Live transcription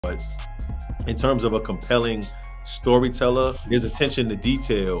But in terms of a compelling storyteller, there's attention to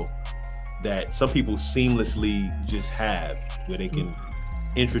detail that some people seamlessly just have, where they can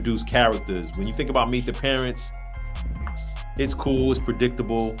introduce characters. When you think about Meet the Parents, it's cool, it's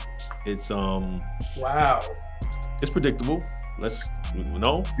predictable. It's wow. It's predictable.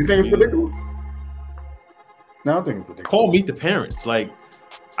 No. You think it's predictable? No, I think it's predictable. Call Meet the Parents. Like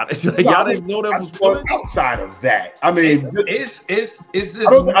y'all didn't know that was coming? Outside of that, I mean, it's this.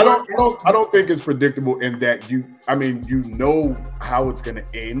 I don't think it's predictable in that you know how it's gonna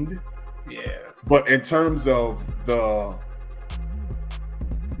end. Yeah. But in terms of the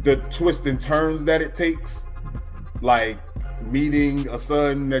twists and turns that it takes, like meeting a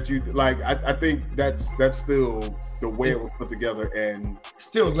son that you like, I think that's still the way it was put together, and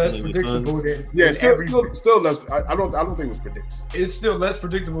still less predictable than still less. I don't think it was predictable. It's still less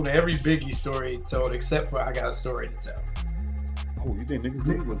predictable than every Biggie story told, except for I Got a Story to Tell. Oh, you think Niggas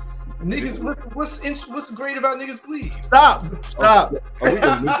Bleed was what's great about Niggas Bleed? Stop. Oh, we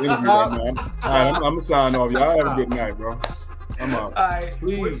gonna miss the interview right now. All right, I'm gonna sign off. Y'all have a good night, bro. I'm out. All right,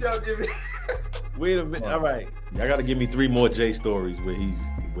 please. What y'all give me? Wait a minute. All right, y'all got to give me 3 more Jay stories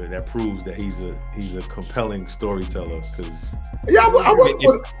where that proves that he's a compelling storyteller. Because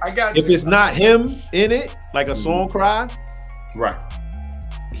if it's not him in it, like a song cry, right?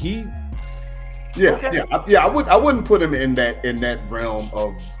 I wouldn't put him in that realm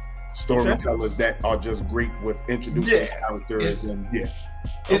of storytellers that are just great with introducing characters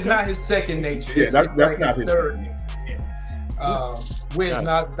It's not his second nature. Yeah, that's not his third nature. Where's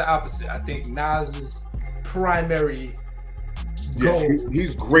Nas the opposite? I think Nas's primary goal.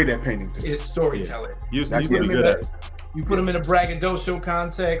 He's great at painting. Is storytelling. You put him in a braggadocio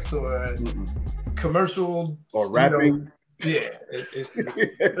context or commercial or rapping. But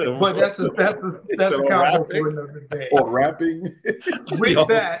that's a combo for another day. Or rapping with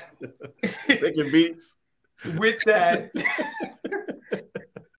that, making beats. With that,